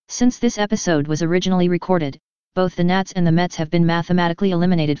Since this episode was originally recorded, both the Nats and the Mets have been mathematically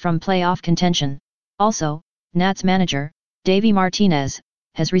eliminated from playoff contention. Also, Nats manager, Davey Martinez,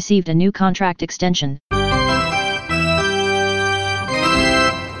 has received a new contract extension.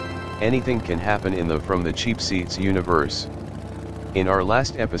 Anything can happen in the From the Cheap Seats universe. In our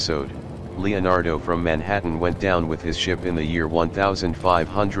last episode, Leonardo from Manhattan went down with his ship in the year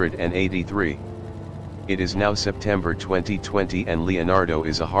 1583. It is now September 2020 and Leonardo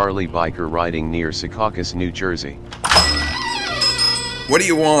is a Harley biker riding near Secaucus, New Jersey. What do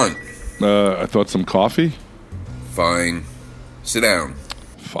you want? I thought some coffee. Fine. Sit down.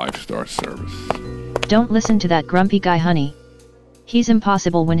 5-star service. Don't listen to that grumpy guy, honey. He's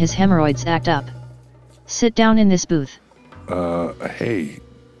impossible when his hemorrhoids act up. Sit down in this booth. Hey,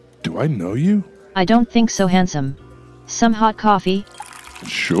 do I know you? I don't think so, handsome. Some hot coffee?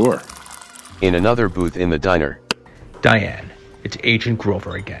 Sure. In another booth in the diner. Diane, it's Agent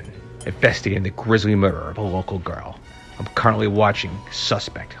Grover again, investigating the grisly murder of a local girl. I'm currently watching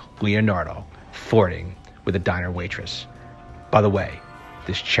suspect Leonardo flirting with a diner waitress. By the way,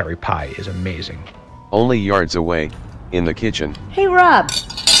 this cherry pie is amazing. Only yards away, in the kitchen. Hey, Rob,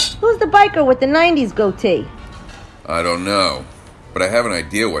 who's the biker with the 90s goatee? I don't know, but I have an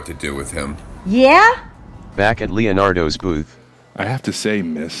idea what to do with him. Yeah? Back at Leonardo's booth. I have to say,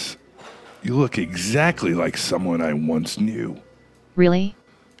 miss, you look exactly like someone I once knew. Really?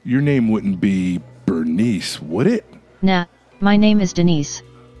 Your name wouldn't be Bernice, would it? Nah, my name is Denise.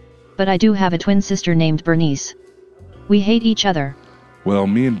 But I do have a twin sister named Bernice. We hate each other. Well,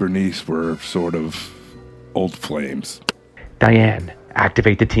 me and Bernice were sort of old flames. Diane,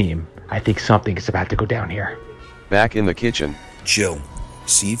 activate the team. I think something is about to go down here. Back in the kitchen. Jill,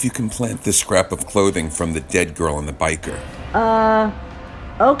 see if you can plant this scrap of clothing from the dead girl and the biker.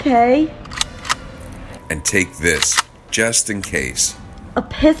 Okay. And take this, just in case. A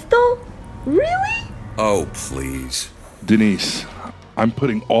pistol? Really? Oh, please. Denise, I'm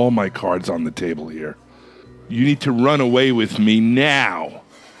putting all my cards on the table here. You need to run away with me now.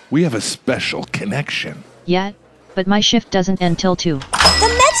 We have a special connection. Yeah, but my shift doesn't end till 2. The Mets are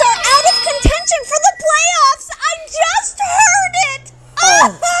out of contention for the playoffs! I just heard it!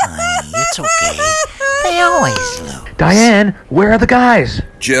 Oh, honey, it's okay. They always lose. Diane, where are the guys?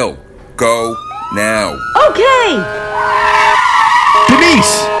 Jill, go now. Okay!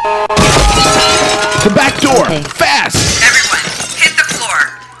 Denise! The back door! Okay. Fast! Everyone, hit the floor.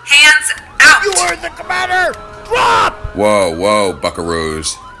 Hands out! You heard the commander! Drop! Whoa,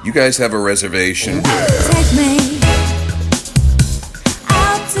 buckaroos. You guys have a reservation? Take me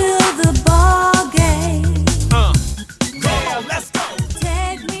out to the ball game. Come on, let's go!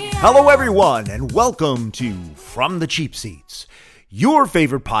 Take me Hello, everyone, and welcome to From the Cheap Seats, your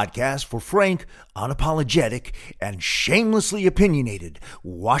favorite podcast for frank, unapologetic, and shamelessly opinionated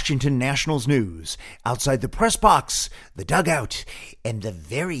Washington Nationals news outside the press box, the dugout, and the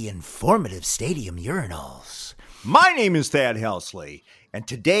very informative stadium urinals. My name is Thad Helsley, and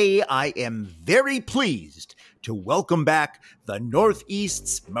today I am very pleased to welcome back the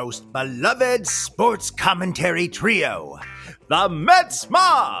Northeast's most beloved sports commentary trio, the Mets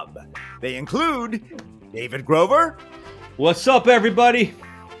Mob. They include David Grover. What's up, everybody?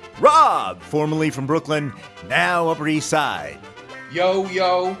 Rob, formerly from Brooklyn, now Upper East Side. Yo,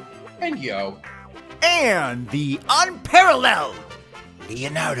 and yo. And the unparalleled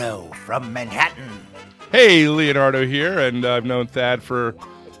Leonardo from Manhattan. Hey, Leonardo here, and I've known Thad for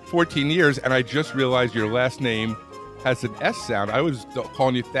 14 years, and I just realized your last name has an S sound. I was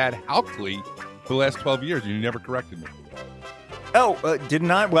calling you Thad Halkley for the last 12 years, and you never corrected me. Oh,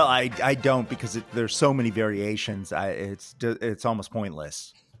 didn't I? Well, I don't, because there's so many variations. It's almost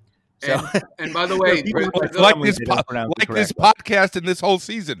pointless. So, and by the way, this podcast and this whole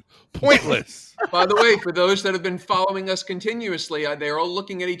season, pointless. By the way, for those that have been following us continuously, they're all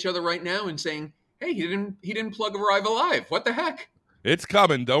looking at each other right now and saying, "Hey, he didn't plug Arrive Alive. What the heck?" It's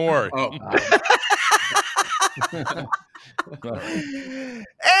coming. Don't worry. Oh.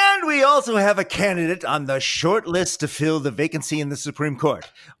 And we also have a candidate on the short list to fill the vacancy in the Supreme Court,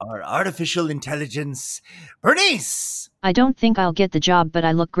 our artificial intelligence, Bernice. I don't think I'll get the job, but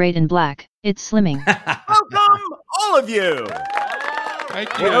I look great in black. It's slimming. Welcome, all of you.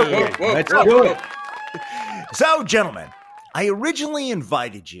 Thank you. Let's do it. So, gentlemen, I originally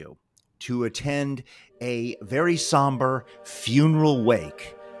invited you to attend a very somber funeral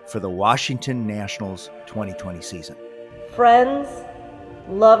wake for the Washington Nationals 2020 season. Friends,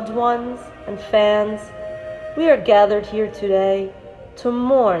 loved ones, and fans, we are gathered here today to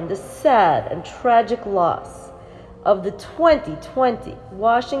mourn the sad and tragic loss of the 2020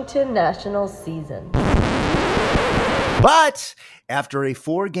 Washington Nationals season. But after a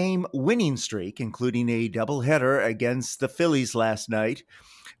 4-game winning streak, including a doubleheader against the Phillies last night,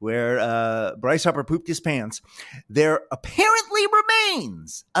 where Bryce Harper pooped his pants, there apparently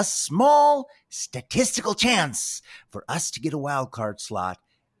remains a small statistical chance for us to get a wild card slot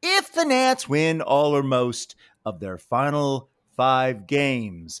if the Nats win all or most of their final 5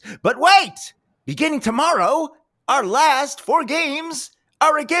 games. But wait! Beginning tomorrow, our last 4 games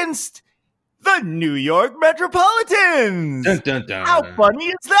are against the New York Metropolitans. Dun, dun, dun. How funny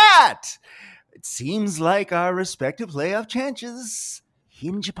is that? It seems like our respective playoff chances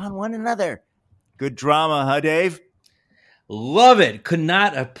hinge upon one another. Good drama, huh, Dave? Love it. Could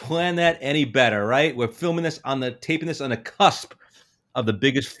not have planned that any better, right? We're taping this on the cusp of the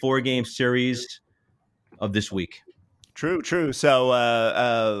biggest 4-game series of this week. True.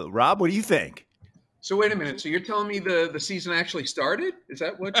 So, Rob, what do you think? So wait a minute. So you're telling me the season actually started? Is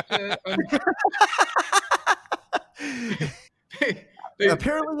that what?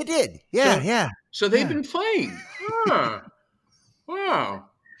 Apparently it did. Yeah. So they've been playing. Wow.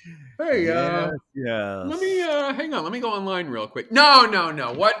 Hey, yeah. Let me hang on. Let me go online real quick. No.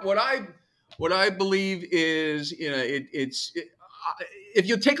 What I believe is, if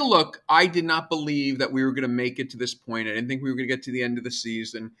you take a look, I did not believe that we were going to make it to this point. I didn't think we were going to get to the end of the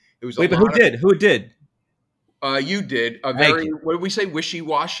season. It was but who did? Who did? You did a very, what did we say?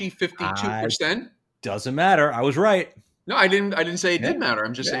 Wishy-washy 52%. Doesn't matter. I was right. No, I didn't say it did matter.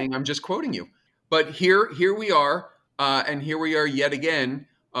 I'm just saying. I'm just quoting you. But here we are, and here we are yet again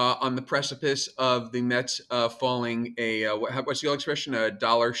on the precipice of the Mets falling what's the old expression? A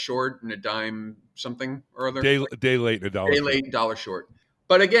dollar short and a dime something or other. Day late and a dollar. Day late, dollar short.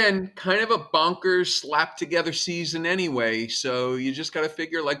 But again, kind of a bonkers slapped together season anyway. So you just got to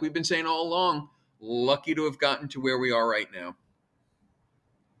figure, like we've been saying all along, lucky to have gotten to where we are right now.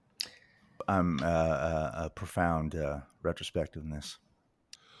 I'm a profound retrospective in this.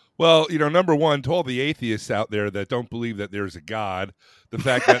 Well, number one, to all the atheists out there that don't believe that there's a God, the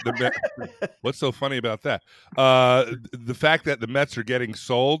fact that what's so funny about that? The fact that the Mets are getting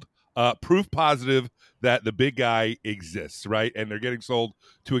sold, proof positive that the big guy exists, right? And they're getting sold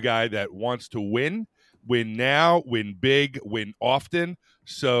to a guy that wants to win now, win big, win often.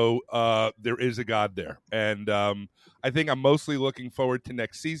 So there is a God there. And I think I'm mostly looking forward to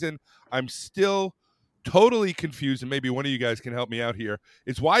next season. I'm still totally confused, and maybe one of you guys can help me out here,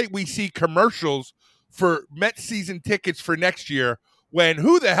 is why we see commercials for Mets season tickets for next year when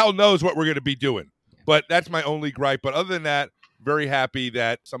who the hell knows what we're going to be doing. But that's my only gripe. But other than that, very happy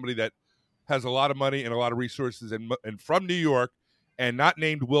that somebody that has a lot of money and a lot of resources and from New York and not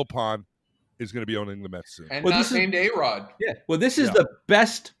named Wilpon is going to be owning the Mets soon. And not named A-Rod. Yeah. Well, this is the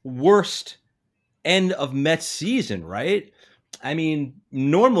best, worst end of Mets season, right? I mean,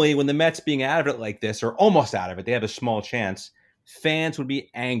 normally when the Mets being out of it like this, or almost out of it, they have a small chance, fans would be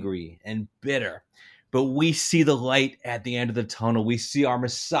angry and bitter. But we see the light at the end of the tunnel. We see our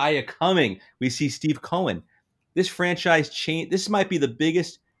Messiah coming. We see Steve Cohen. This franchise change, this might be the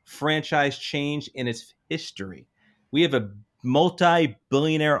biggest franchise change in its history. We have a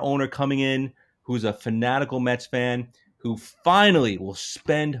multi-billionaire owner coming in who's a fanatical Mets fan who finally will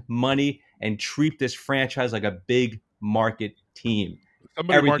spend money and treat this franchise like a big market team.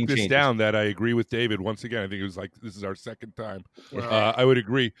 Somebody marked this down that I agree with David. Once again, I think it was like this is our second time. Wow. I would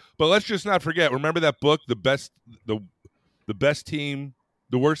agree. But let's just not forget. Remember that book, the best team,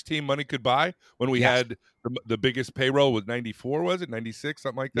 the worst team money could buy, when we had the biggest payroll was 94, was it 96,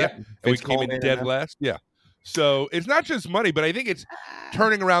 something like that? Yeah. And we came in dead last. Yeah. So it's not just money, but I think it's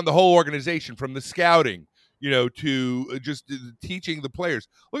turning around the whole organization from the scouting, to just teaching the players.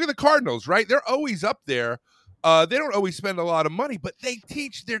 Look at the Cardinals, right? They're always up there. They don't always spend a lot of money, but they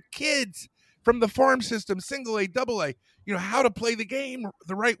teach their kids from the farm system, single A, double A, how to play the game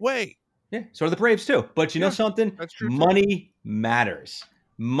the right way. Yeah, so are the Braves too. But you know something? That's true. Money matters.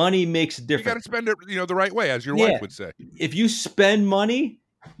 Money makes a difference. You got to spend it, the right way, as your wife would say. If you spend money,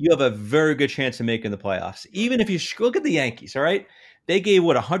 you have a very good chance of making the playoffs. Even if you look at the Yankees, all right? They gave,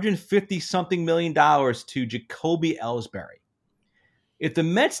 $150-something million to Jacoby Ellsbury. If the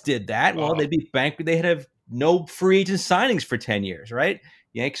Mets did that, they'd be bankrupt. They'd have no free agent signings for 10 years, right?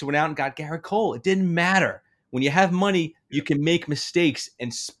 Yankees went out and got Garrett Cole. It didn't matter. When you have money, you can make mistakes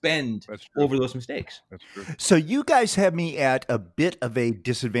and spend over those mistakes. That's true. So you guys have me at a bit of a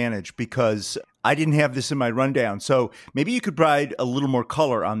disadvantage because I didn't have this in my rundown. So maybe you could provide a little more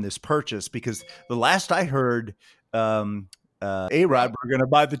color on this purchase, because the last I heard, A-Rod were going to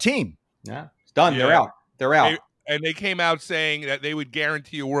buy the team. Yeah, it's done. Yeah. They're out. And they came out saying that they would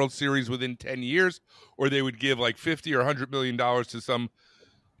guarantee a World Series within 10 years, or they would give like $50 or $100 million to some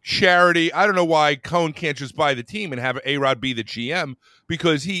charity. I don't know why Cohen can't just buy the team and have A-Rod be the GM,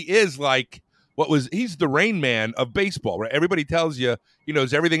 because he is like he's the Rain Man of baseball, right? Everybody tells you he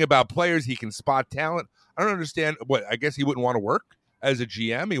knows everything about players. He can spot talent. I don't understand I guess he wouldn't want to work as a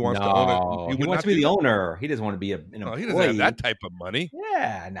GM. He wants to own it. He wants to be the owner. He doesn't want to be an employee. He doesn't have that type of money.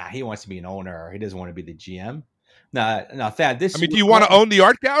 Yeah, he wants to be an owner. He doesn't want to be the GM. No, Thad. Do you want to own the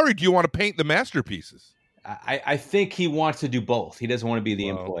art gallery? Or do you want to paint the masterpieces? I think he wants to do both. He doesn't want to be the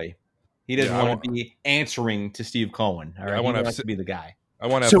employee. He doesn't want to be answering to Steve Cohen. All right? He wants to be the guy. I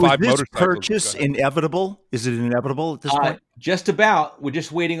want to have 5 motorcycles. So is this purchase inevitable? Is it inevitable at this point? Just about. We're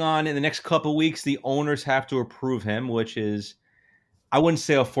just waiting on, in the next couple of weeks, the owners have to approve him, which is, I wouldn't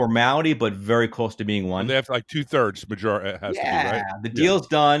say a formality, but very close to being one. They have like 2/3 majority. Has to be, right? The deal's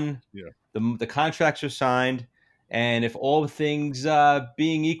done. Yeah. The contracts are signed. And if all things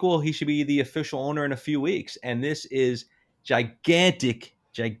being equal, he should be the official owner in a few weeks. And this is gigantic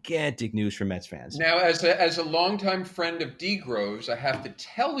news for Mets fans. Now, as a longtime friend of D. Grove's, I have to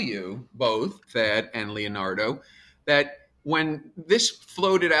tell you both, Thad and Leonardo, that when this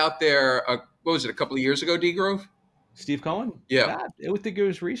floated out there, what was it, a couple of years ago, D. Grove? Steve Cohen? Yeah. I would think it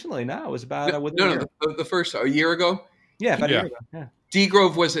was recently. No, it was about the first, a year ago? Yeah, about a year ago. Yeah. D.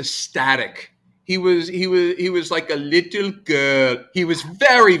 Grove was ecstatic. He was like a little girl. He was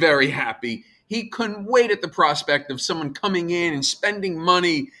very, very happy. He couldn't wait at the prospect of someone coming in and spending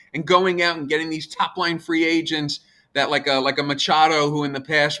money and going out and getting these top line free agents that like a Machado, who in the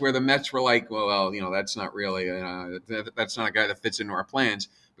past where the Mets were like, well, that's not really that's not a guy that fits into our plans,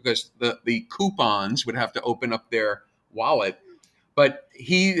 because the coupons would have to open up their wallet. But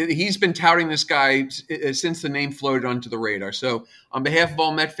he's been touting this guy since the name floated onto the radar. So on behalf of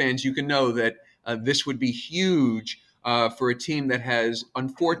all Met fans, you can know that this would be huge for a team that has,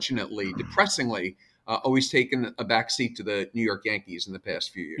 unfortunately, depressingly, always taken a backseat to the New York Yankees in the past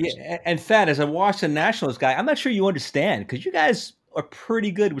few years. Yeah, and Thad, as a Washington Nationals guy, I'm not sure you understand, because you guys are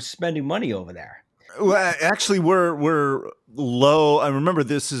pretty good with spending money over there. Well, actually, we're low. I remember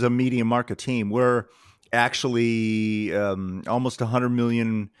this is a medium market team. We're actually almost $100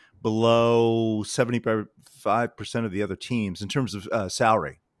 million below 75% of the other teams in terms of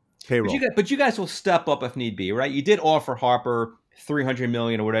salary. Payroll. But you guys will step up if need be, right? You did offer Harper $300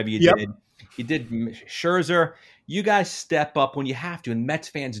 million or whatever you did. You did Scherzer. You guys step up when you have to, and Mets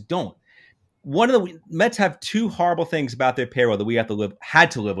fans don't. One of the Mets have 2 horrible things about their payroll that we had to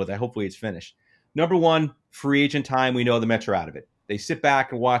live with. Hopefully it's finished. Number one, free agent time. We know the Mets are out of it. They sit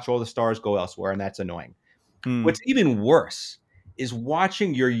back and watch all the stars go elsewhere, and that's annoying. What's even worse is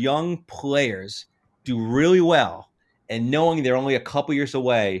watching your young players do really well and knowing they're only a couple years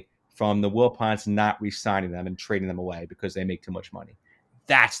away from the Wilpons not re-signing them and trading them away because they make too much money.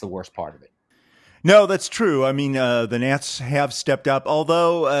 That's the worst part of it. No, that's true. I mean, the Nats have stepped up,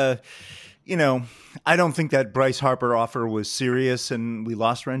 although, I don't think that Bryce Harper offer was serious, and we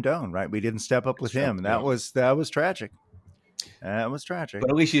lost Rendon, right? We didn't step up with him. That was tragic. That was tragic. But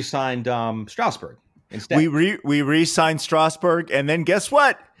at least you signed Strasburg instead. We re-signed Strasburg, and then guess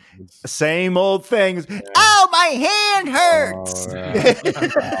what? Same old things. Oh, my hand hurts. $30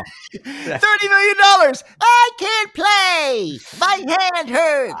 million. I can't play. My hand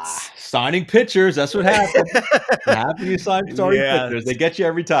hurts. Signing pitchers. That's what happens. Happy you sign starting pitchers. They get you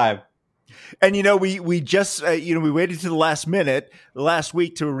every time. And, we just, we waited to the last minute last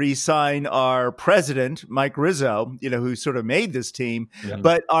week to re-sign our president, Mike Rizzo, who sort of made this team. Yeah.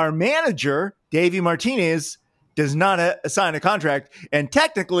 But our manager, Davey Martinez, does not sign a contract. And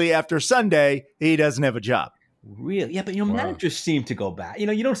technically, after Sunday, he doesn't have a job. Really? Yeah, but, managers seem to go back.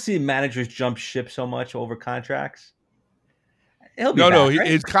 You don't see managers jump ship so much over contracts. He'll be back, right?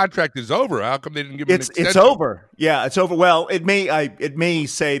 His contract is over. How come they didn't give him an extension? It's over. Yeah, it's over. Well, it may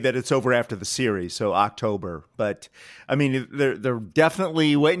say that it's over after the series, so October. But I mean, they're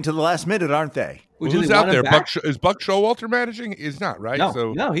definitely waiting to the last minute, aren't they? Well, who's out there? Is Buck Showalter managing? He's not, right?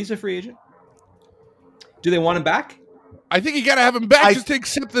 No, he's a free agent. Do they want him back? I think you got to have him back just to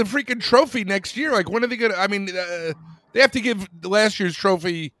accept the freaking trophy next year. Like, when are they going to? I mean, they have to give last year's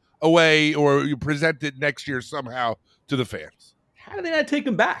trophy away, or you present it next year somehow to the fans. How do they not take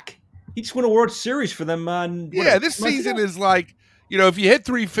him back? He just won a World Series for them. This season is like, if you hit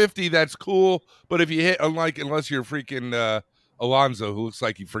 350, that's cool. But if you hit, unless you're freaking Alonso, who looks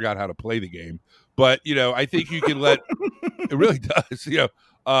like he forgot how to play the game. But, I think you can let – it really does.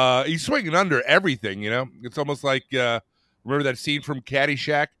 He's swinging under everything, It's almost like remember that scene from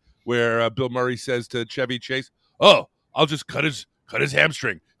Caddyshack where Bill Murray says to Chevy Chase, "Oh, I'll just cut his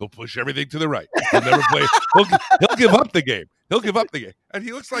hamstring. He'll push everything to the right. He'll never play. He'll give up the game. And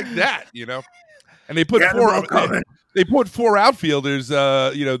he looks like that, And And they put Cannonball coming. they put 4 outfielders.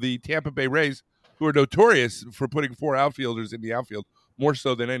 The Tampa Bay Rays, who are notorious for putting 4 outfielders in the outfield, more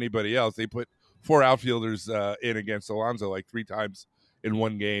so than anybody else. They put 4 outfielders in against Alonso like 3 times in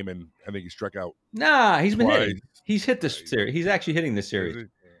one game, and I think he struck out. Nah, he's been twice. hitting. He's hit this series. He's actually hitting this series.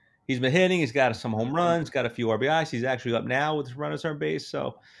 He's been hitting. He's got some home runs, got a few RBIs. He's actually up now with runners on base.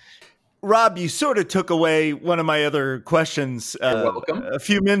 So, Rob, you sort of took away one of my other questions a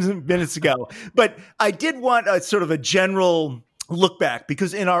few minutes ago, but I did want a sort of a general look back,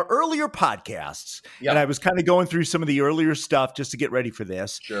 because in our earlier podcasts, and I was kind of going through some of the earlier stuff just to get ready for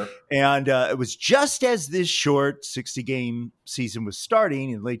this. Sure. And it was just as this short 60-game season was starting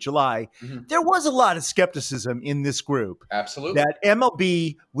in late July, there was a lot of skepticism in this group. Absolutely. That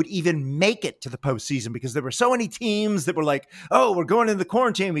MLB would even make it to the postseason, because there were so many teams that were like, oh, we're going into the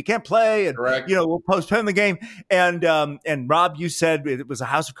quarantine, we can't play, and we'll postpone the game. And Rob, you said it was a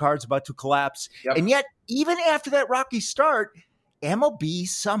house of cards about to collapse. Yep. And yet, even after that rocky start, MLB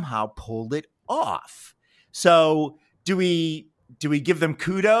somehow pulled it off. So do we give them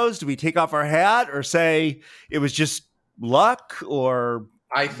kudos? Do we take off our hat or say it was just luck, or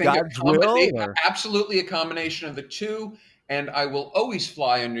I think God's will? Absolutely a combination of the two. And I will always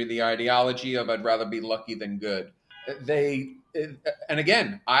fly under the ideology of I'd rather be lucky than good. And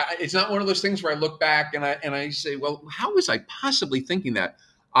again, it's not one of those things where I look back and I say, well, how was I possibly thinking that?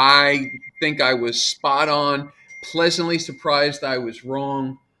 I think I was spot on. Pleasantly surprised I was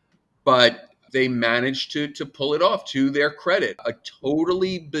wrong, but they managed to pull it off, to their credit. A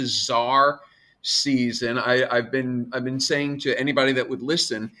totally bizarre season. I've been saying to anybody that would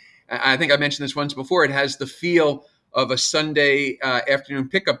listen, I think I mentioned this once before, it has the feel of a Sunday afternoon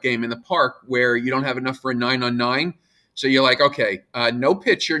pickup game in the park where you don't have enough for a 9-on-9. So you're like, okay, no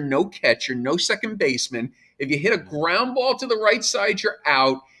pitcher, no catcher, no second baseman. If you hit a ground ball to the right side, you're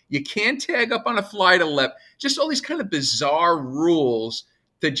out. You can't tag up on a fly to left. Just all these kind of bizarre rules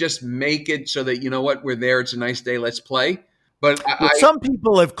to just make it so that, you know what, we're there. It's a nice day. Let's play. But some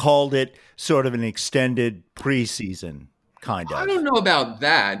people have called it sort of an extended preseason, kind of. I don't know about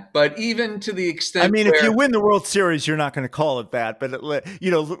that, but even to the extent, I mean, if you win the World Series, you're not going to call it that. But,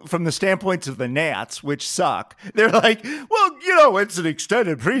 from the standpoint of the Nats, which suck, they're like, well, it's an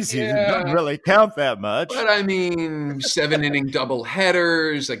extended preseason. It doesn't really count that much. But, I mean, 7-inning double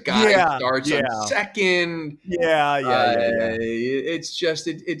headers, a guy starts on second. Yeah. It's just,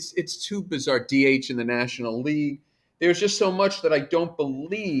 it's too bizarre. DH in the National League. There's just so much that I don't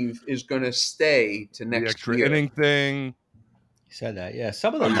believe is going to stay to next the extra year. Inning thing. You said that, yeah.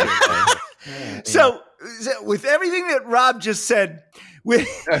 Some of them. So, with everything that Rob just said,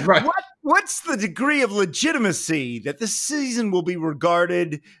 what's the degree of legitimacy that this season will be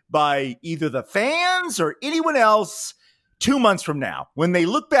regarded by either the fans or anyone else 2 months from now? When they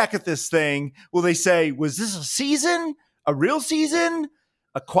look back at this thing, will they say, was this a season? A real season?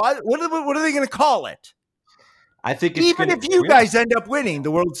 What are they going to call it? I think even if you guys end up winning the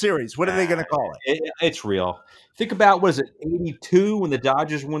World Series, what are they going to call it? It's real. Think about, what is it, 82 when the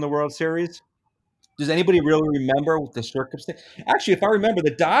Dodgers won the World Series? Does anybody really remember what the circumstance? Actually, if I remember,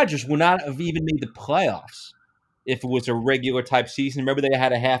 the Dodgers would not have even made the playoffs if it was a regular type season. Remember they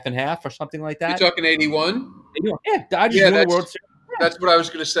had a half and half or something like that? You're talking 81? Yeah, Dodgers won the World Series. That's what I was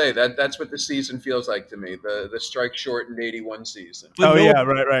going to say. That's what the season feels like to me. The strike shortened 81 season. Right. Yeah,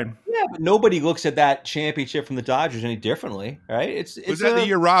 but nobody looks at that championship from the Dodgers any differently, right? Was that the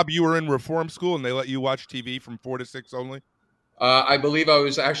year, Rob, you were in reform school and they let you watch TV from 4 to 6 only? I believe I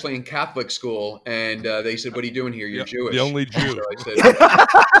was actually in Catholic school, and they said, "What are you doing here? You're Jewish." The only Jew. So I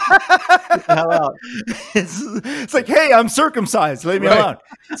said, "Hell out." It's like, hey, I'm circumcised. Leave me alone.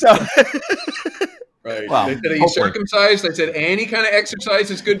 So. Right. Wow. They said, are you circumcised? I said, any kind of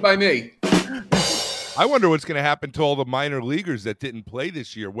exercise is good by me. I wonder what's going to happen to all the minor leaguers that didn't play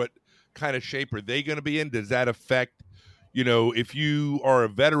this year. What kind of shape are they going to be in? Does that affect, if you are a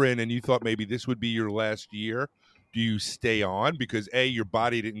veteran and you thought maybe this would be your last year, do you stay on? Because, A, your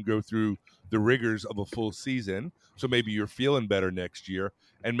body didn't go through the rigors of a full season, so maybe you're feeling better next year.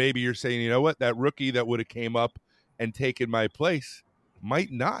 And maybe you're saying, you know what, that rookie that would have came up and taken my place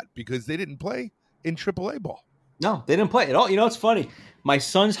might not, because they didn't play in AAA ball. No, they didn't play at all. It's funny. My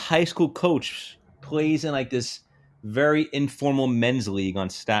son's high school coach plays in like this very informal men's league on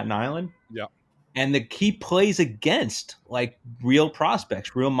Staten Island. Yeah. And he plays against like real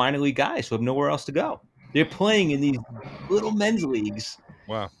prospects, real minor league guys who have nowhere else to go. They're playing in these little men's leagues.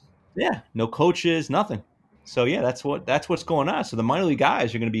 Wow. Yeah. No coaches, nothing. So yeah, that's what's going on. So the minor league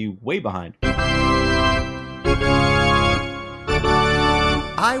guys are going to be way behind.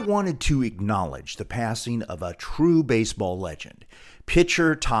 I wanted to acknowledge the passing of a true baseball legend,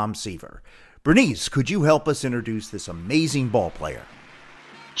 pitcher Tom Seaver. Bernice, could you help us introduce this amazing ball player?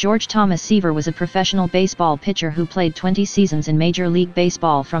 George Thomas Seaver was a professional baseball pitcher who played 20 seasons in Major League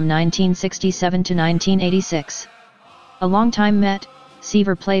Baseball from 1967 to 1986. A longtime Met,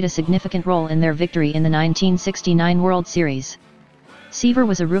 Seaver played a significant role in their victory in the 1969 World Series. Seaver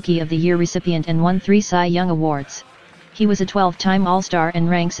was a Rookie of the Year recipient and won 3 Cy Young Awards. He was a 12-time All-Star and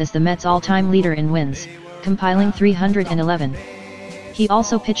ranks as the Mets' all-time leader in wins, compiling 311. He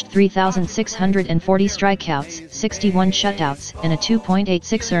also pitched 3,640 strikeouts, 61 shutouts, and a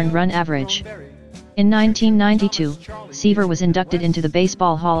 2.86 earned run average. In 1992, Seaver was inducted into the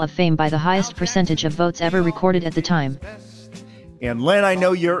Baseball Hall of Fame by the highest percentage of votes ever recorded at the time. And Len, I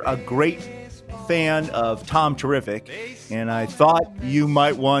know you're a great fan of Tom Terrific, and I thought you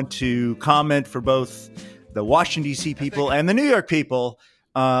might want to comment for both the Washington, D.C. people and the New York people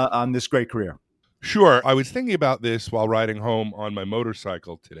on this great career. Sure. I was thinking about this while riding home on my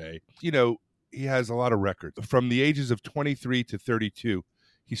motorcycle today. You know, he has a lot of records. From the ages of 23 to 32,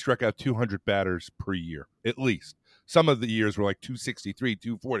 he struck out 200 batters per year, at least. Some of the years were like 263,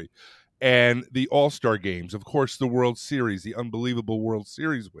 240. And the All-Star games, of course, the World Series, the unbelievable World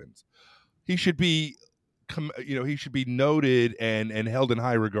Series wins. He should be, he should be noted and held in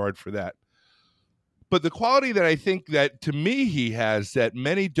high regard for that. But the quality that I think that, to me, he has that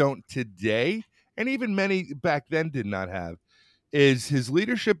many don't today, and even many back then did not have, is his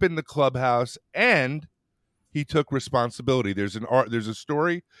leadership in the clubhouse, and he took responsibility. There's a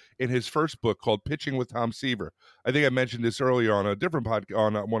story in his first book called Pitching with Tom Seaver. I think I mentioned this earlier on a different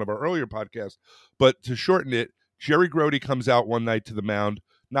on one of our earlier podcasts, but to shorten it, Jerry Grote comes out one night to the mound,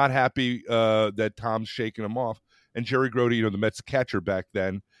 not happy that Tom's shaking him off, and Jerry Grote, the Mets catcher back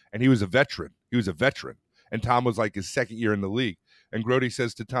then, and he was a veteran. And Tom was like his second year in the league. And Grote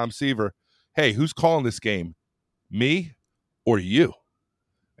says to Tom Seaver, "Hey, who's calling this game? Me or you?"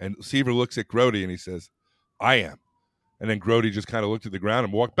 And Seaver looks at Grote and he says, "I am." And then Grote just kind of looked at the ground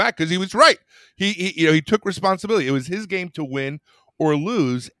and walked back because he was right. He took responsibility. It was his game to win or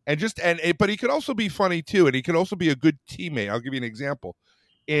lose, but he could also be funny too, and he could also be a good teammate. I'll give you an example.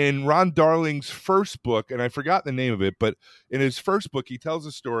 In Ron Darling's first book, and I forgot the name of it, but in his first book, he tells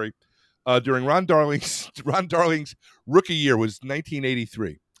a story during Ron Darling's rookie year was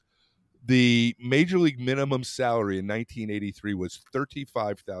 1983. The major league minimum salary in 1983 was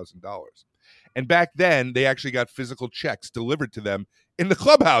 $35,000. And back then, they actually got physical checks delivered to them in the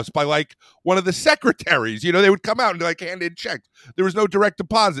clubhouse by like one of the secretaries. They would come out and like hand in checks. There was no direct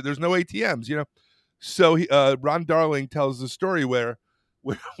deposit. There's no ATMs, So Ron Darling tells the story where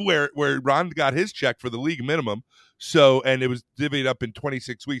Ron got his check for the league minimum. And it was divvied up in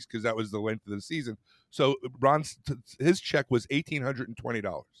 26 weeks because that was the length of the season. So his check was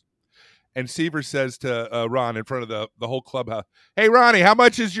 $1,820. And Seaver says to Ron in front of the whole clubhouse, "Hey, Ronnie, how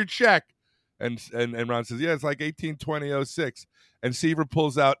much is your check?" And Ron says, "Yeah, it's like $1,820.06." And Seaver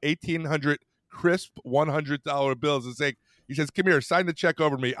pulls out 1,800 crisp $100 bills and he says, "Come here, sign the check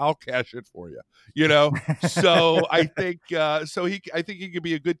over to me. I'll cash it for you." So I think I think he could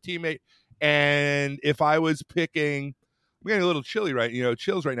be a good teammate. And if I was picking, I'm getting a little chills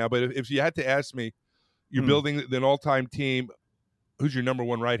right now. But if you had to ask me, you're building an all-time team, who's your number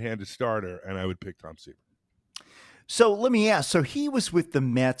one right-handed starter? And I would pick Tom Seaver. So let me ask. So he was with the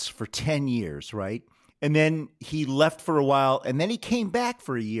Mets for 10 years, right? And then he left for a while, and then he came back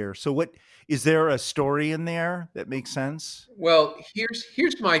for a year. So what is there a story in there that makes sense? Well,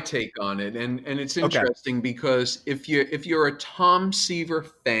 here's my take on it, and it's interesting because if you're a Tom Seaver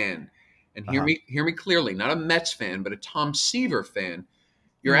fan, and hear me clearly, not a Mets fan, but a Tom Seaver fan,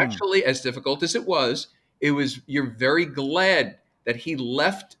 you're actually, as difficult as it was, you're very glad that he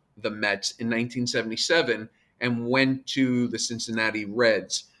left the Mets in 1977 and went to the Cincinnati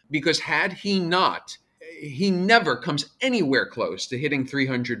Reds, because had he not, he never comes anywhere close to hitting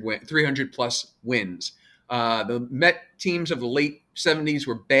 300 plus wins. The Met teams of the late 70s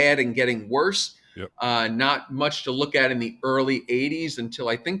were bad and getting worse. Yep. Not much to look at in the early 80s until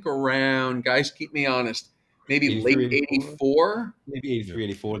I think around, guys, keep me honest, maybe late 84? Maybe 83,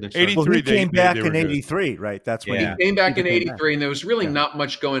 84. 83, well, he came back in 83, right? That's when he came back in 83, and there was really not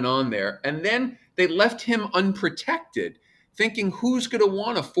much going on there. And then they left him unprotected, thinking who's going to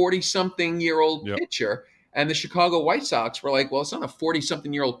want a 40-something-year-old pitcher? And the Chicago White Sox were like, well, it's not a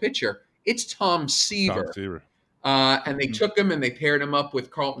 40-something-year-old pitcher. It's Tom Seaver. And they took him and they paired him up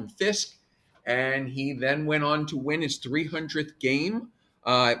with Carlton Fisk. And he then went on to win his 300th game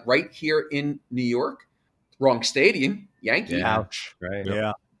right here in New York. Wrong stadium, Yankees. Ouch. Right.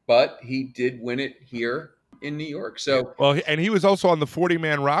 Yeah. But he did win it here. in New York. So well, and he was also on the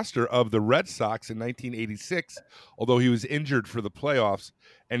 40-man roster of the Red Sox in 1986, although he was injured for the playoffs,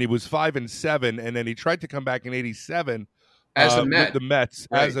 and he was 5-7, and then he tried to come back in '87 as a Met, with the Mets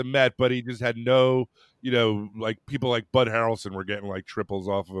as a Met, but he just had no, like people like Bud Harrelson were getting like triples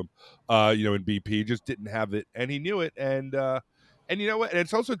off of him, in BP. He just didn't have it, and he knew it, and you know what? And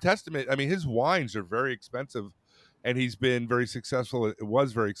it's also a testament. I mean, his wines are very expensive, and he's been very successful. It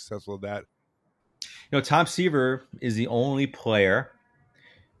was very successful at that. Tom Seaver is the only player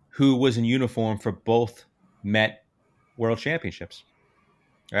who was in uniform for both Met World Championships,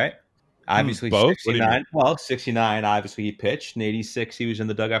 right? Obviously, both? 69. Well, 69, obviously he pitched. In 86, he was in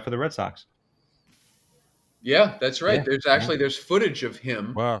the dugout for the Red Sox. Yeah, that's right. Yeah. There's footage of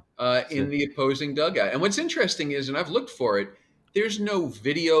him in the opposing dugout. And what's interesting is, and I've looked for it, there's no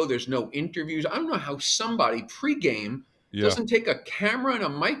video, there's no interviews. I don't know how somebody pregame doesn't take a camera and a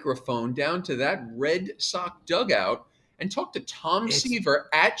microphone down to that Red Sox dugout and talk to Tom Seaver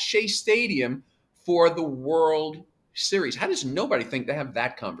at Shea Stadium for the World Series. How does nobody think to have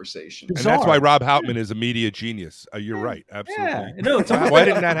that conversation? And that's why Rob Houtman is a media genius. You're right. Absolutely. Yeah. No, why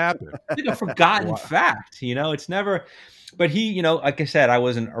didn't that happen? I think a forgotten fact. It's never. But he, like I said, I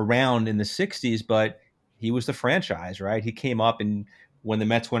wasn't around in the 60s, but he was the franchise, right? He came up, and when the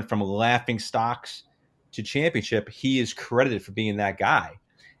Mets went from laughing stocks to championship, he is credited for being that guy.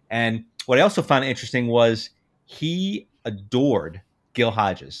 And what I also found interesting was he adored Gil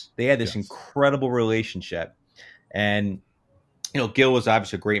Hodges. They had this incredible relationship. And, Gil was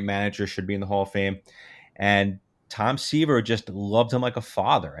obviously a great manager, should be in the Hall of Fame. And Tom Seaver just loved him like a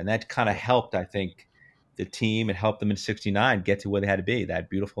father. And that kind of helped, I think, the team. It helped them in 69 get to where they had to be, that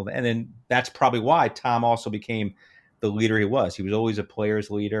beautiful. And then that's probably why Tom also became the leader he was. He was always a player's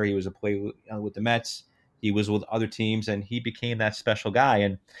leader. He was a player with the Mets. He was with other teams, and he became that special guy.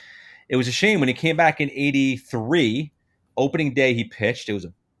 And it was a shame when he came back in 83, opening day he pitched. It was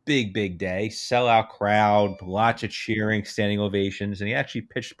a big day, sellout crowd, lots of cheering, standing ovations, and he actually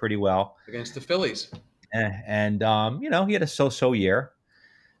pitched pretty well against the Phillies. And he had a so-so year.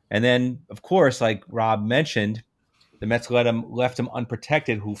 And then, of course, like Rob mentioned, the Mets left him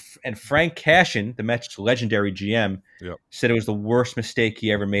unprotected. And Frank Cashin, the Mets' legendary GM, said it was the worst mistake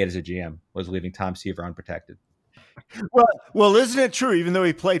he ever made as a GM, was leaving Tom Seaver unprotected. Well, isn't it true? Even though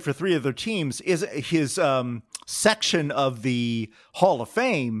he played for three other teams, is his section of the Hall of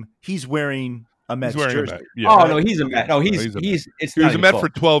Fame? He's wearing a Mets jersey. No, he's a Met. No, he was a Met for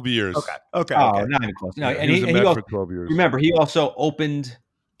 12 years. Okay. Not even close. No, and he was a Met also, for 12 years. Remember, he also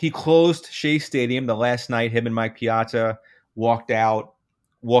closed Shea Stadium the last night. Him and Mike Piazza walked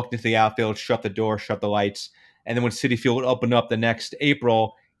into the outfield, shut the door, shut the lights. And then when Citi Field opened up the next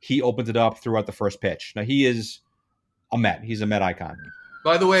April, he opened it up, threw out the first pitch. Now, he is a Met. He's a Met icon.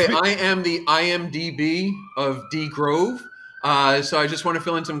 By the way, I am the IMDb of D. Grove. So I just want to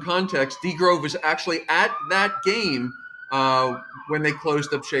fill in some context. D. Grove was actually at that game when they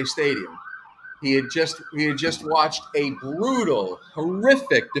closed up Shea Stadium. He had just watched a brutal,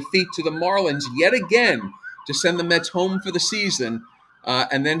 horrific defeat to the Marlins yet again to send the Mets home for the season,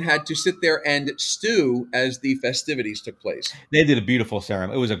 and then had to sit there and stew as the festivities took place. They did a beautiful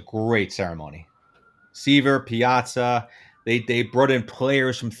ceremony. It was a great ceremony. Seaver, Piazza, they brought in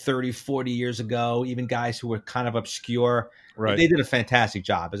players from 30, 40 years ago, even guys who were kind of obscure. Right. They did a fantastic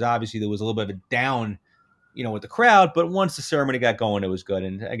job. As obviously there was a little bit of a down, with the crowd, but once the ceremony got going, it was good.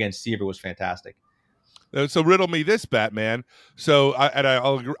 And again, Seaver was fantastic. So riddle me this, Batman. So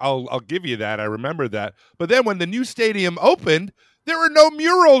I'll give you that. I remember that. But then when the new stadium opened, there were no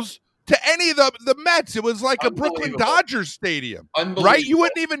murals to any of the Mets. It was like a Brooklyn Dodgers stadium, right? You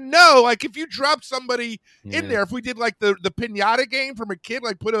wouldn't even know. Like if you dropped somebody in there, if we did like the pinata game from a kid,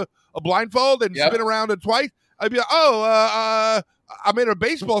 like put a blindfold and spin around it twice, I'd be like, I'm in a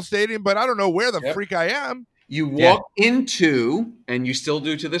baseball stadium, but I don't know where the freak I am. You walk into, and you still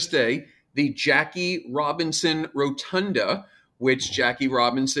do to this day, the Jackie Robinson Rotunda, which Jackie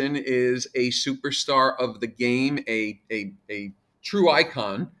Robinson is a superstar of the game, a true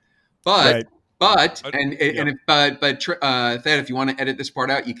icon. But Thad, if you want to edit this part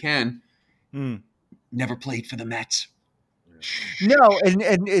out, you can. Never played for the Mets. No,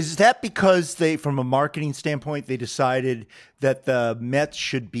 and is that because from a marketing standpoint, they decided that the Mets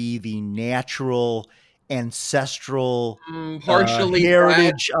should be the natural, ancestral partially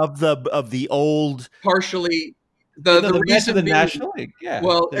heritage of the old, partially the reason the being, National League? Yeah.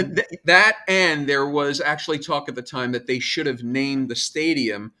 Well, that, and there was actually talk at the time that they should have named the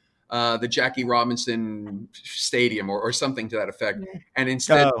stadium the Jackie Robinson Stadium or something to that effect, and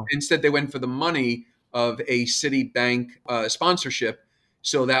instead they went for the money of a Citibank sponsorship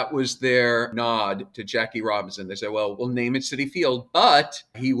So that was their nod to Jackie Robinson. They said, well, we'll name it Citi Field, but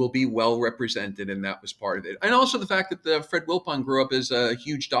he will be well represented, and that was part of it. And also the fact that Fred Wilpon grew up as a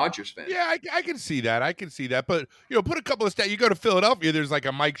huge Dodgers fan. Yeah, I can see that. But, put a couple of statues. You go to Philadelphia, there's like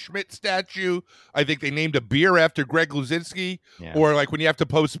a Mike Schmidt statue. I think they named a beer after Greg Luzinski. Yeah. Or like when you have to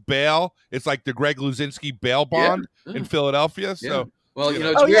post bail, it's like the Greg Luzinski bail bond in Philadelphia. So. Yeah. Well,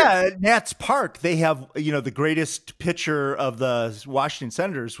 it's weird. At Nats Park, they have, the greatest pitcher of the Washington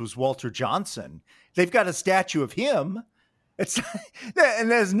Senators was Walter Johnson. They've got a statue of him. And that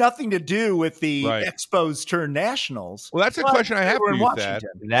has nothing to do with the Expos turn Nationals. Well, that's a question I have for you, Thad.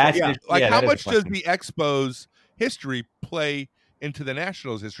 How much does the Expos history play into the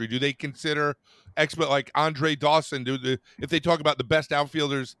Nationals history? Do they consider Expo like Andre Dawson? If they talk about the best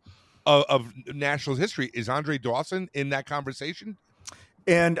outfielders of Nationals history, is Andre Dawson in that conversation?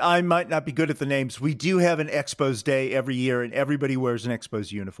 And I might not be good at the names. We do have an Expos Day every year, and everybody wears an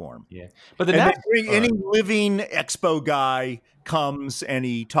Expos uniform. Yeah, but any living Expo guy comes and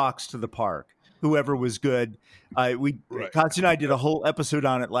he talks to the park. Whoever was good. Constance and I did a whole episode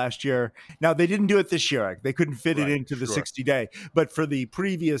on it last year. Now, they didn't do it this year. They couldn't fit it into the 60-day. But for the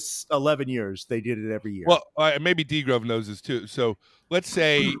previous 11 years, they did it every year. Well, maybe D-Grove knows this too. So let's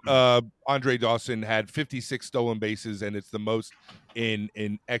say Andre Dawson had 56 stolen bases, and it's the most in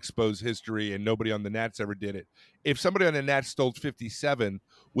Expos history, and nobody on the Nats ever did it. If somebody on the Nats stole 57,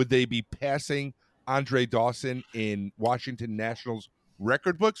 would they be passing Andre Dawson in Washington Nationals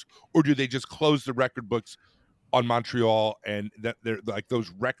record books, or do they just close the record books on Montreal, and that they're like those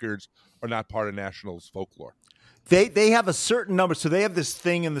records are not part of Nationals folklore? They have a certain number. So they have this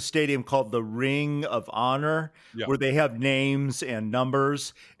thing in the stadium called the Ring of Honor, where they have names and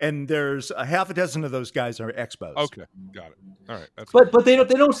numbers, and there's a half a dozen of those guys are Expos. Okay, got it. All right, but they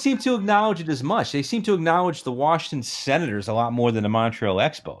don't seem to acknowledge it as much. They seem to acknowledge the Washington Senators a lot more than the Montreal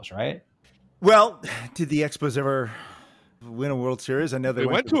Expos, right? Well, did the Expos ever win a World Series? I know they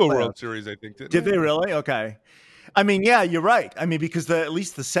went to a World Series, I think. Did they really? Okay. I mean, yeah, you're right. I mean, because at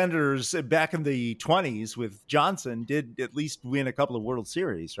least the Senators back in the 20s with Johnson did at least win a couple of World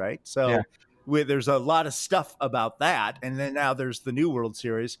Series, right? So there's a lot of stuff about that. And then now there's the new World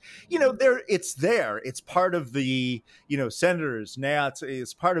Series. It's there. It's part of the, Senators. Nats.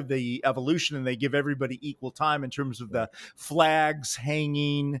 It's part of the evolution, and they give everybody equal time in terms of the flags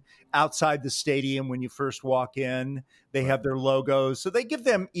hanging outside the stadium when you first walk in. They have their logos. So they give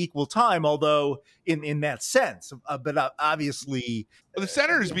them equal time, although in that sense. But obviously... Well, the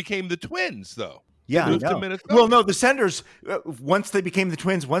Senators became the Twins, though. Yeah, well, no, the Senators, once they became the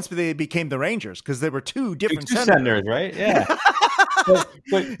Twins, once they became the Rangers, because there were two different Senators, right? Yeah.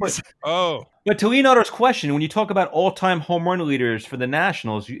 But to Leonardo's question, when you talk about all-time home run leaders for the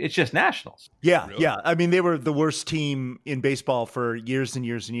Nationals, it's just Nationals. Yeah, really? Yeah. I mean, they were the worst team in baseball for years and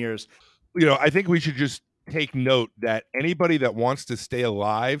years and years. I think we should just take note that anybody that wants to stay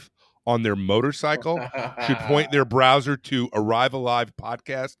alive on their motorcycle should point their browser to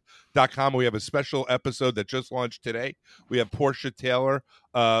arrivealivepodcast.com. We have a special episode that just launched today. We have Portia Taylor,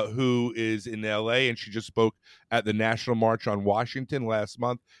 who is in LA, and she just spoke at the National March on Washington last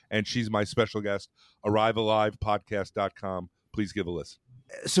month, and she's my special guest. Arrivealivepodcast.com. Please give a listen.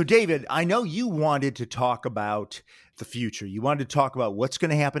 So, David, I know you wanted to talk about the future. You wanted to talk about what's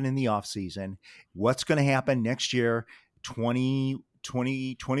going to happen in the offseason, what's going to happen next year,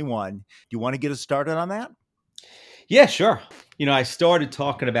 2021. You want to get us started on that? Yeah, sure. I started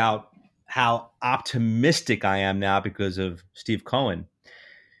talking about how optimistic I am now because of Steve Cohen.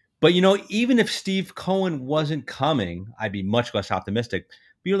 But, even if Steve Cohen wasn't coming, I'd be much less optimistic.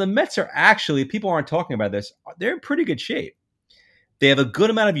 But, the Mets are actually, people aren't talking about this, they're in pretty good shape. They have a good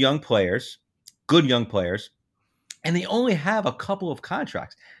amount of good young players, and they only have a couple of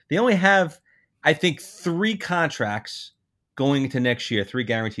contracts. They only have, I think, 3 contracts going into next year, 3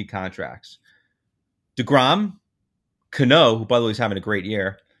 guaranteed contracts. DeGrom, Cano, who by the way is having a great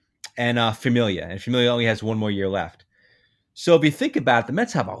year, and Familia. And Familia only has 1 more year left. So if you think about it, the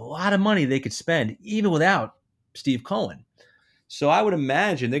Mets have a lot of money they could spend even without Steve Cohen. So I would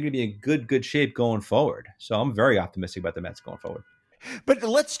imagine they're going to be in good shape going forward. So I'm very optimistic about the Mets going forward. But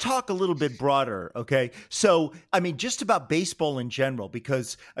let's talk a little bit broader, okay? So, just about baseball in general,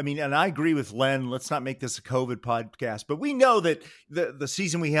 because, and I agree with Len, let's not make this a COVID podcast, but we know that the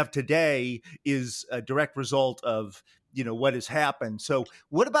season we have today is a direct result of, what has happened. So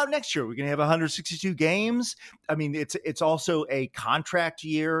what about next year? We're going to have 162 games. It's also a contract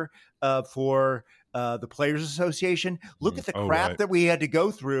year for the Players Association. Look at the crap that we had to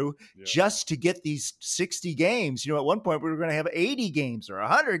go through just to get these 60 games. At one point we were going to have 80 games or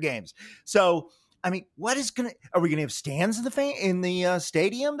 100 games. So I mean, are we going to have stands in the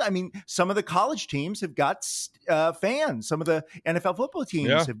stadium? I mean, some of the college teams have got fans. Some of the NFL football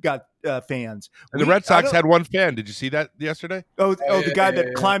teams have got fans. And the Red Sox had one fan. Did you see that yesterday? The guy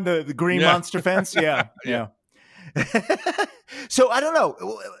that climbed the green monster fence. Yeah. So I don't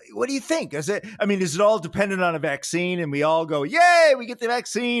know. What do you think? Is it all dependent on a vaccine and we all go, yay, we get the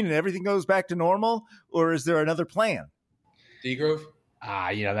vaccine and everything goes back to normal? Or is there another plan? D-Grove?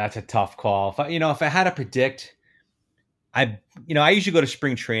 That's a tough call. If I had to predict, I usually go to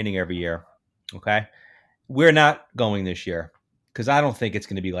spring training every year. Okay. We're not going this year because I don't think it's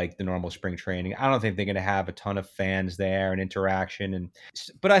going to be like the normal spring training. I don't think they're going to have a ton of fans there and interaction.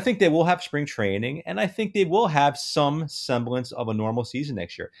 But I think they will have spring training, and I think they will have some semblance of a normal season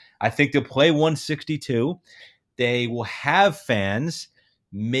next year. I think they'll play 162. They will have fans.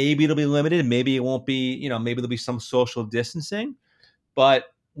 Maybe it'll be limited. Maybe it won't be, maybe there'll be some social distancing. But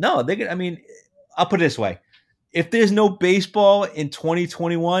no, I'll put it this way. If there's no baseball in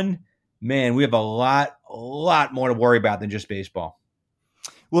 2021, man, we have a lot more to worry about than just baseball.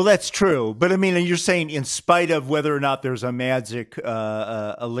 Well, that's true. But you're saying in spite of whether or not there's a magic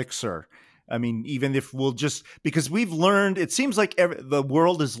elixir, even if because we've learned, it seems like the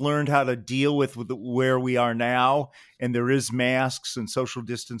world has learned how to deal with where we are now. And there is masks and social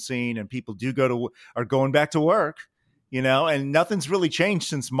distancing and people are going back to work. And nothing's really changed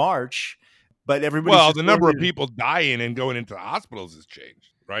since March, but everybody. The number of people dying and going into the hospitals has changed,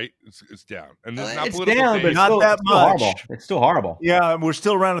 right? It's down, and it's not down, but not that much. It's still horrible. Yeah, we're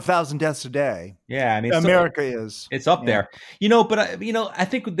still around 1,000 deaths a day. Yeah, America is. It's up there, But I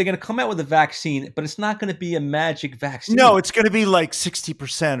think they're going to come out with a vaccine, but it's not going to be a magic vaccine. No, it's going to be like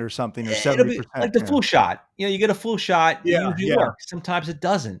 60% or something, or 70%, like the flu shot. You get a flu shot, it usually works. Sometimes it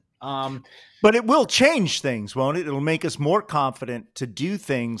doesn't. But it will change things, won't it? It'll make us more confident to do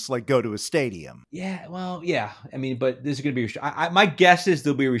things like go to a stadium. Yeah, but there's going to be my guess is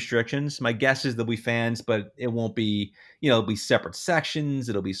there'll be restrictions. My guess is there'll be fans, but it won't be, it'll be separate sections.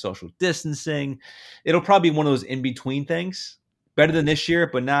 It'll be social distancing. It'll probably be one of those in-between things. Better than this year,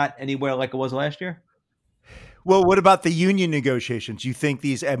 but not anywhere like it was last year. Well, what about the union negotiations? You think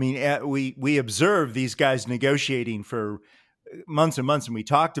we observed these guys negotiating for months and months, and we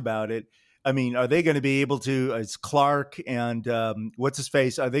talked about it. Are they going to be able to, as Clark and what's his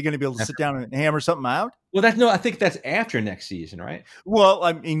face, are they going to be able to sit down and hammer something out? Well, I think that's after next season, right? Well,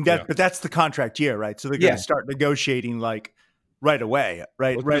 but that's the contract year, right? So they're going to start negotiating like right away,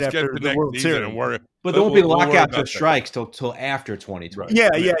 right? Right after the World Series. But there won't be lockouts or strikes till after 2020.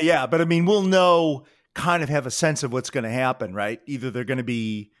 Yeah. But we'll know, kind of have a sense of what's going to happen, right? Either they're going to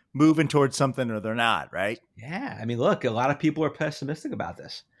be moving towards something or they're not, right? Yeah. Look, a lot of people are pessimistic about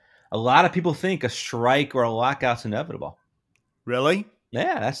this. A lot of people think a strike or a lockout's inevitable. Really?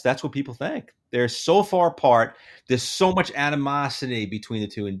 Yeah, that's what people think. They're so far apart. There's so much animosity between the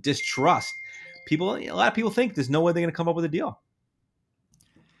two and distrust. A lot of people think there's no way they're going to come up with a deal.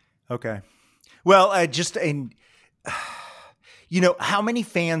 Okay. Well, how many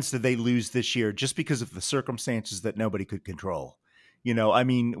fans did they lose this year just because of the circumstances that nobody could control?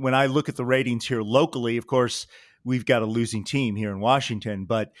 When I look at the ratings here locally, of course, we've got a losing team here in Washington,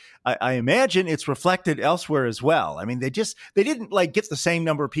 but I imagine it's reflected elsewhere as well. They didn't get the same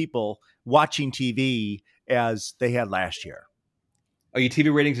number of people watching TV as they had last year. Oh, your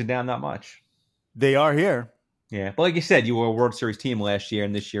TV ratings are down not much. They are here. Yeah. But like you said, you were a World Series team last year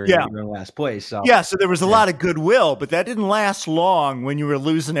and this year you're in last place. So. Yeah. So there was a lot of goodwill, but that didn't last long when you were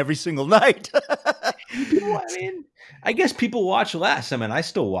losing every single night. I guess people watch less. I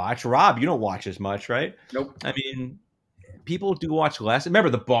still watch. Rob, you don't watch as much, right? Nope. People do watch less. Remember,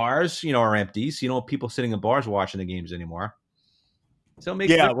 the bars, are empty. So, people sitting in bars watching the games anymore. So it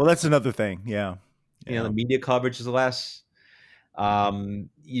makes well, that's another thing. Yeah. The media coverage is less.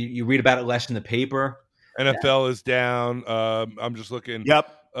 You read about it less in the paper. NFL is down. I'm just looking. Yep.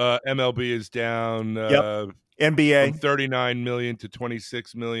 MLB is down. NBA from 39 million to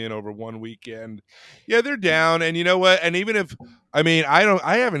 26 million over one weekend. Yeah, they're down. And you know what? And even if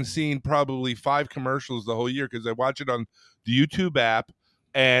I haven't seen probably 5 commercials the whole year because I watch it on the YouTube app,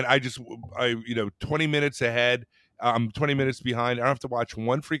 and I 20 minutes ahead. I'm 20 minutes behind. I don't have to watch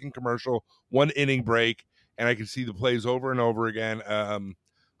one freaking commercial, one inning break, and I can see the plays over and over again. I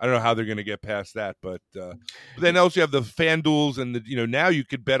don't know how they're going to get past that, but then also you have the FanDuels and the now you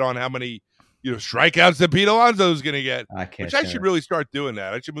could bet on how many strikeouts that Pete Alonso is going to get. I should really start doing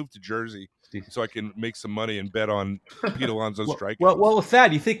that. I should move to Jersey so I can make some money and bet on Pete Alonso's strikeouts. Well, with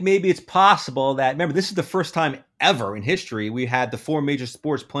that, you think maybe it's possible that, remember, this is the first time ever in history we had the 4 major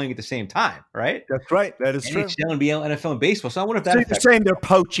sports playing at the same time, right? That's right. That is true. NHL, NBA, NFL, and baseball. So I wonder if that. So you're saying they're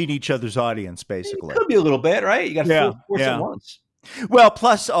poaching each other's audience, basically. It could be a little bit, right? You got 4 sports at once. Well,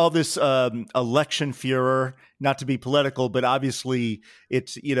 plus all this election furor, not to be political, but obviously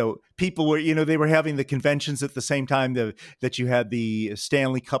it's, people were, they were having the conventions at the same time that you had the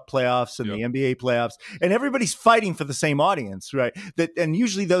Stanley Cup playoffs and the NBA playoffs, and everybody's fighting for the same audience, right? And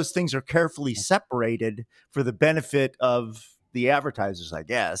usually those things are carefully separated for the benefit of the advertisers, I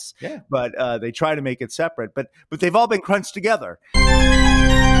guess. Yeah. But they try to make it separate, but they've all been crunched together.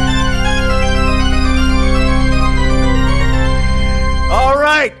 All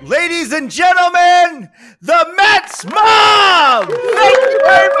right, ladies and gentlemen, the Mets Mob! Thank you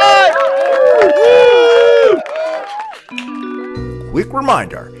very much! Quick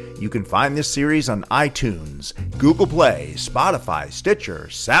reminder, you can find this series on iTunes, Google Play, Spotify, Stitcher,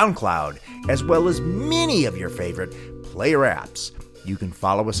 SoundCloud, as well as many of your favorite player apps. You can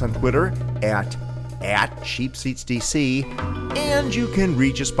follow us on Twitter at CheapSeatsDC, and you can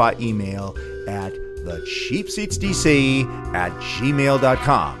reach us by email at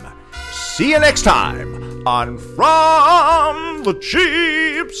thecheapseatsdc@gmail.com. See you next time on From the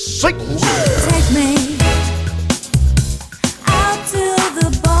Cheap Seats. Take me out to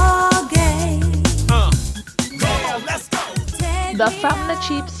the ball game. Come on, let's go. The From the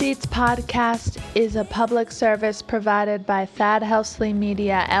Cheap Seats podcast is a public service provided by Thad Helsley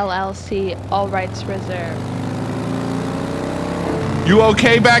Media, LLC, all rights reserved. You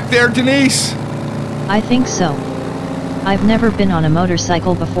okay back there, Denise? I think so. I've never been on a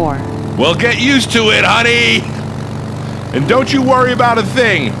motorcycle before. Well, get used to it, honey! And don't you worry about a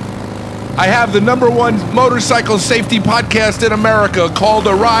thing. I have the #1 motorcycle safety podcast in America called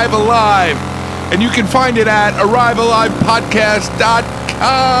Arrive Alive. And you can find it at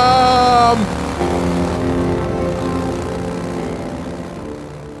arrivealivepodcast.com.